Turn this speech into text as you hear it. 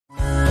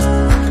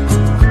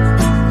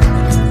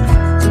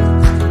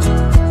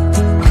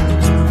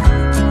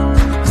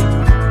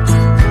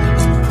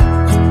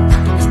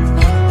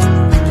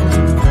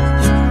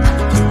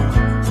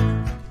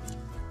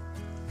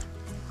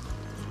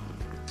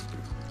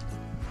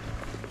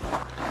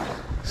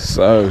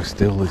so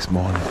still this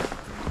morning.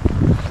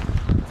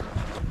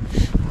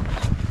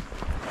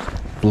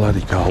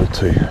 Bloody cold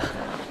too.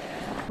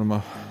 One of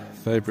my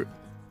favourite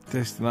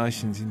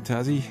destinations in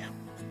Tassie.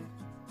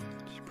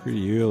 It's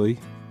pretty early,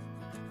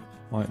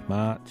 like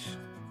March,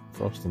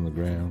 frost on the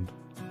ground.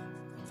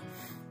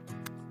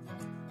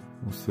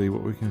 We'll see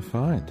what we can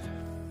find.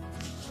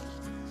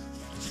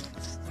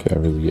 Can't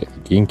really get the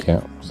gink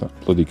out, it's that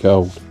bloody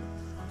cold.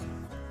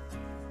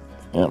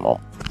 Come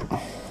on.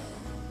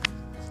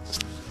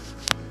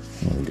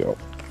 There we go.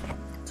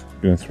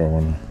 I'm going to throw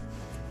on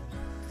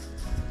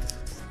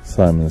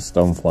salmon and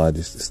stonefly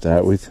just to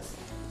start with.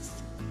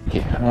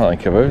 Yeah, I don't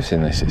think I've ever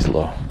seen this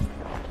low.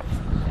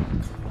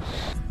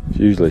 It's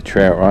usually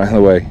trout right on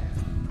the way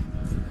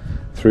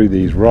through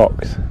these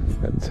rocks,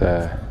 but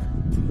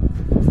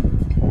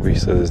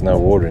obviously there's no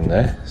water in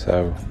there,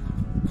 so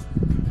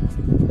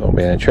there won't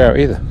be any trout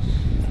either.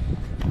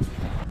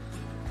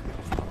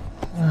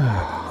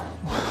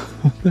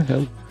 What the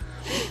hell?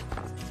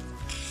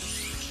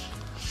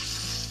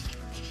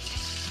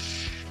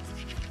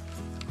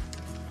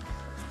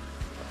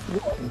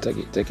 Take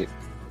it, take it,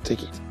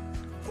 take it.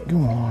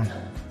 Come on.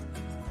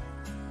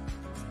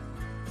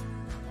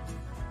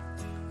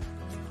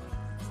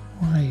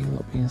 Why are you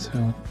lot being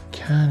so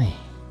canny?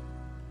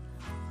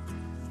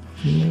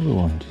 The other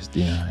one just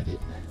denied it.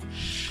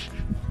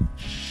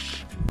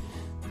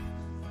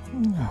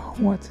 Oh,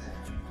 what?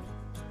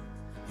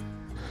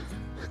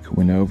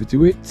 Coming over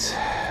to it.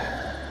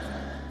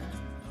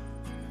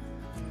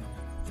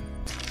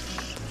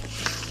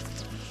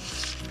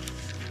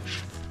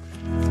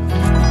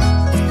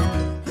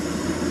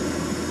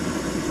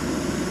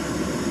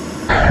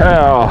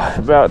 Oh,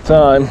 about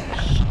time.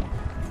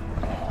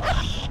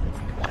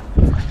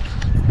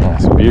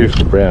 That's a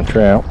beautiful brown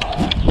trout.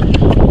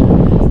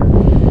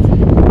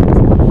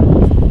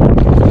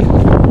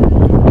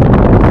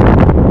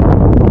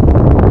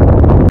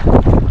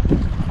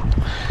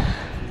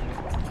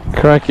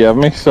 Crikey, I've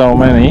missed so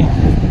many.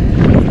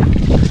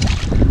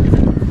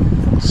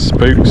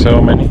 Spooked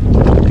so many.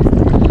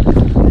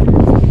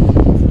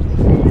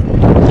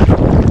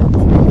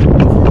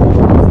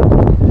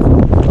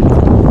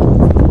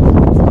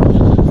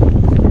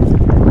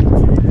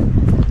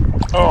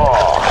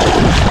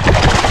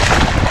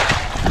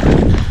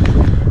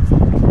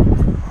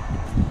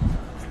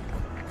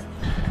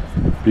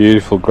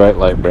 Beautiful Great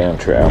Lake brown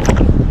trout.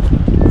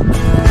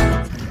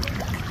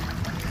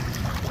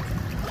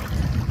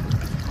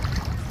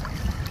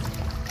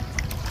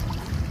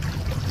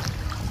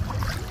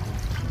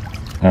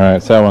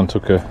 Alright, so I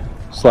took a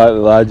slightly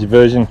larger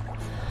version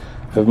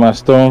of my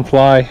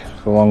stonefly,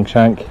 a long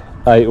shank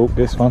 8 hook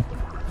this one.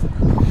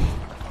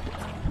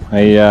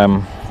 I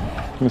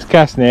was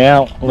casting it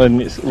out,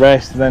 letting it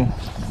rest, and then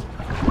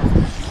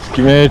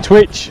giving it a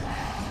twitch.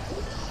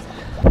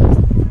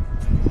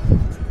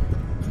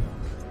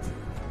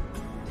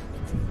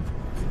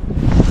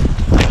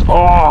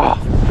 Oh!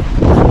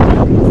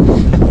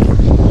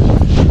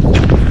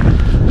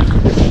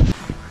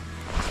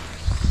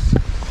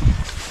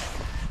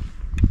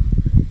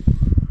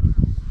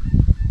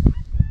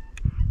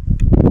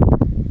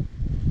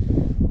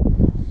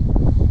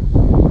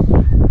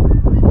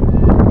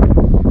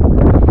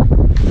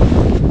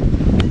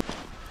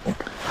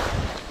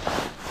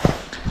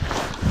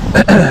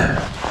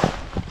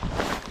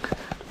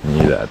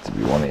 Knew that to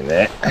be one in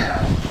there.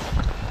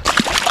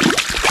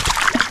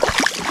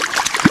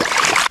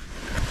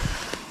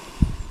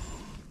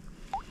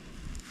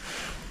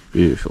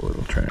 Beautiful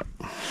little trout.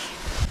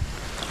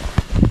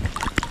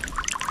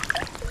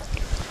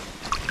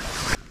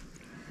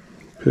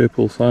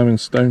 Purple salmon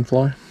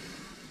stonefly.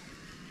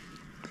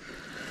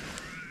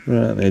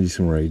 Right at the edge of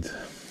some reeds.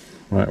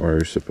 Right where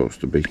it's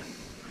supposed to be.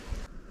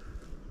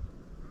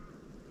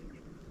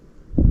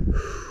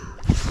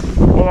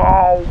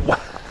 Oh!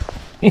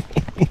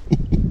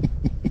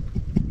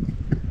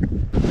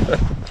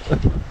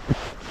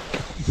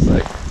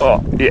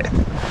 Oh, yeah.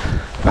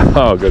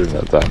 Oh, got him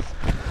that time.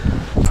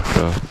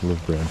 Oh,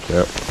 love brown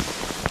trout.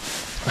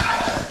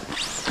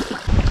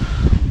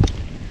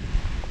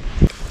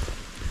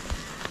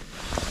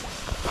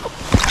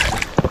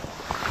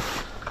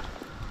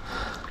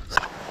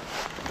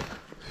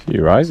 A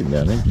few rising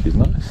down here, which is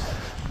nice.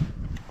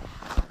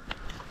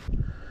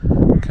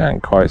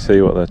 Can't quite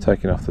see what they're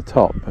taking off the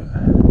top, but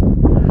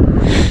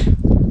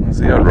there's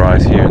the odd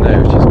rise here and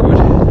there, which is good.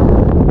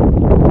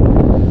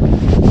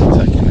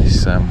 Taking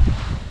this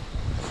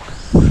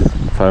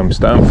foam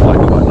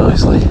stonefly quite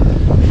nicely.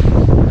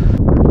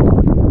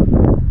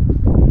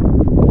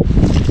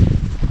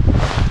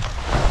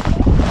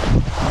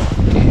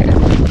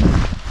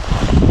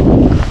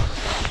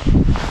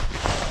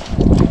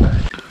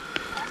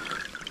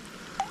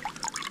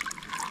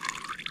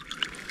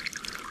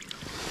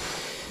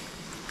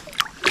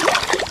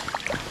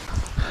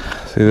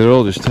 See, they're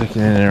all just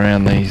taking in and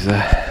around these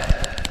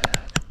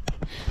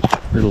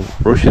little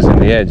bushes in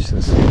the edge.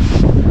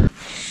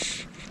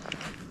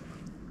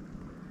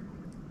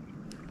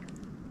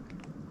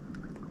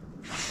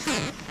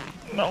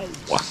 No.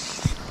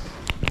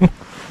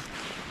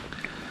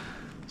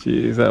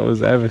 Jeez, that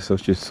was ever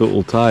such a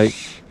subtle take.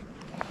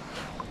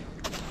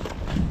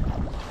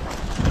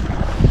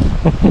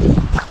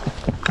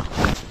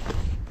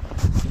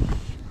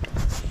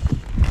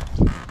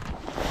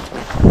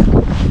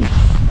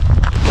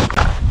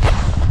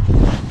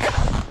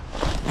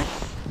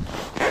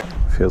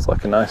 Feels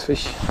like a nice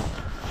fish.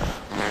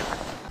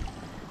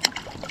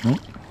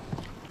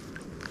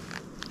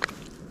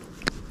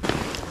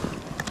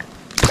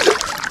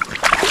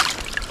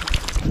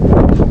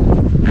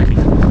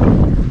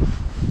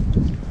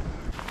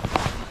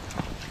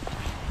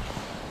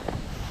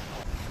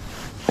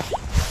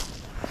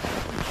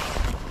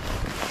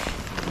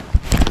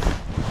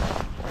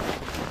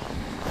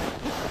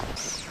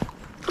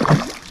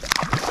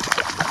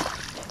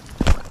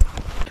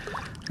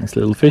 Nice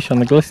little fish on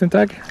the glistening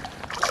tag.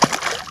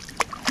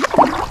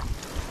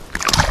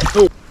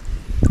 Oh.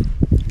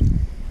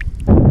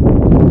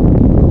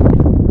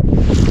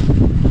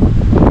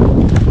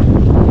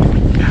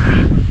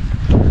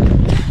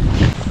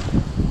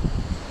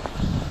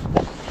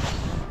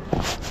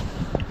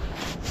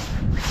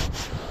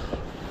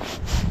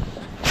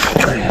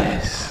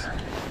 Yes.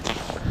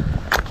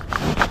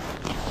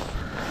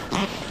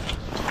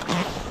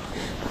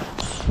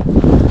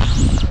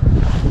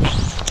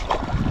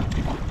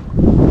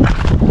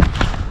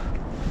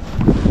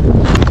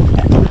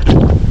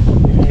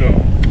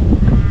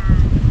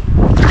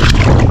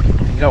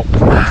 Go.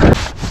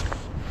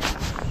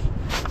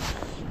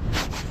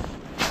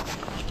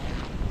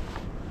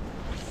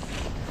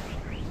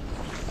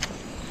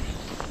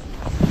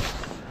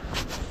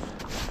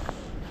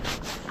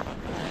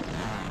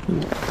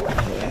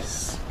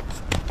 Yes.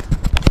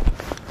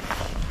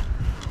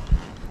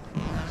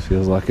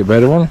 Feels like a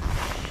better one.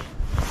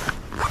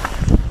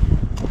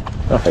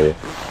 Oh yeah.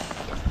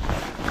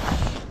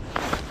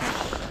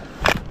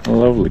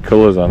 Lovely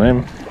colours on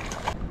him.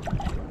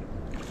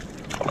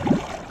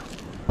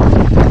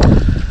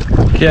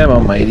 Come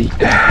on, matey.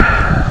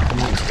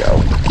 Let's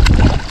go.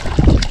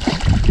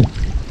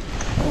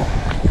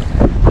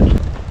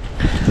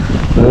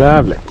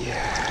 Lovely.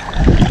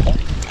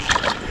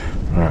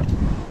 Alright,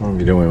 what am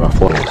I doing with my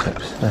fly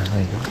tips?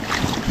 There you go.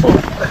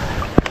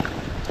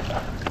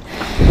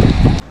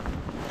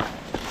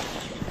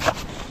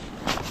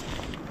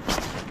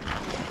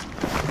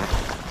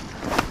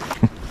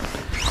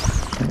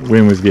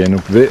 Wind was getting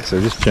up a bit, so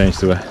I just changed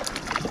to a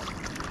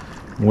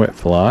wet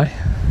fly.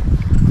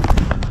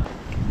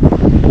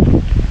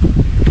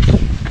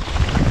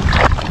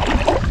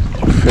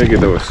 I figured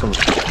there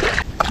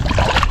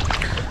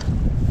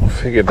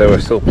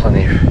was still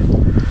plenty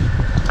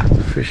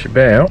of fish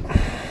about.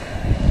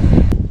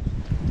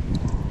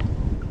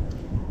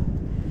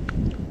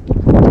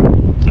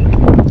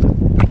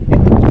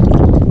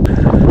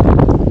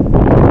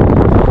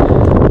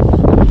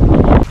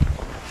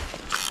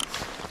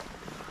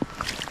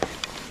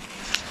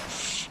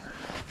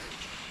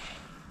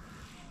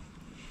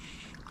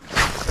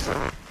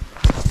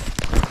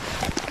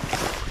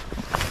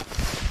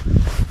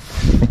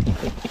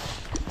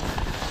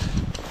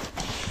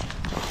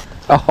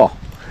 Oh.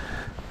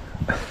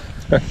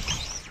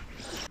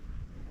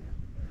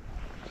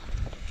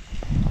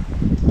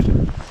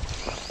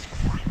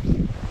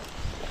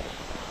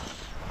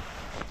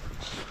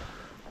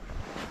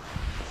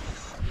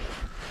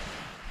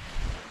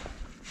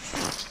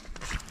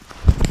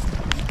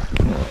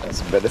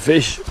 That's a better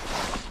fish.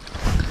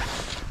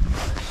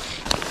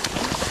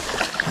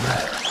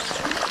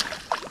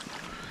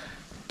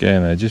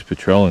 Again, they're just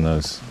patrolling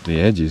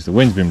the edges. The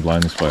wind's been blowing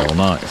this way all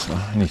night, so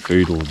any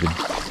food will have been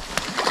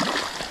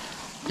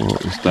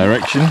brought this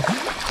direction.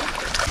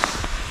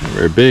 Not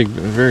very big,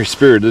 but they're very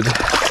spirited.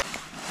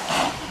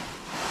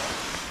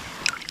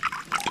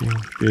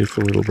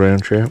 Beautiful little brown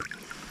trout.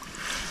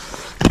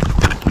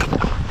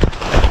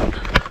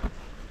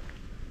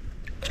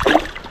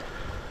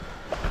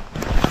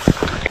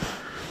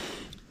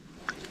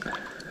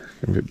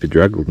 A bit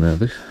bedraggled now,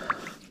 this.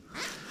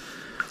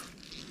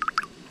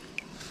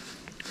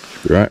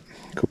 Should be right,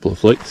 a couple of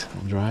flicks,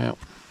 I'll dry out.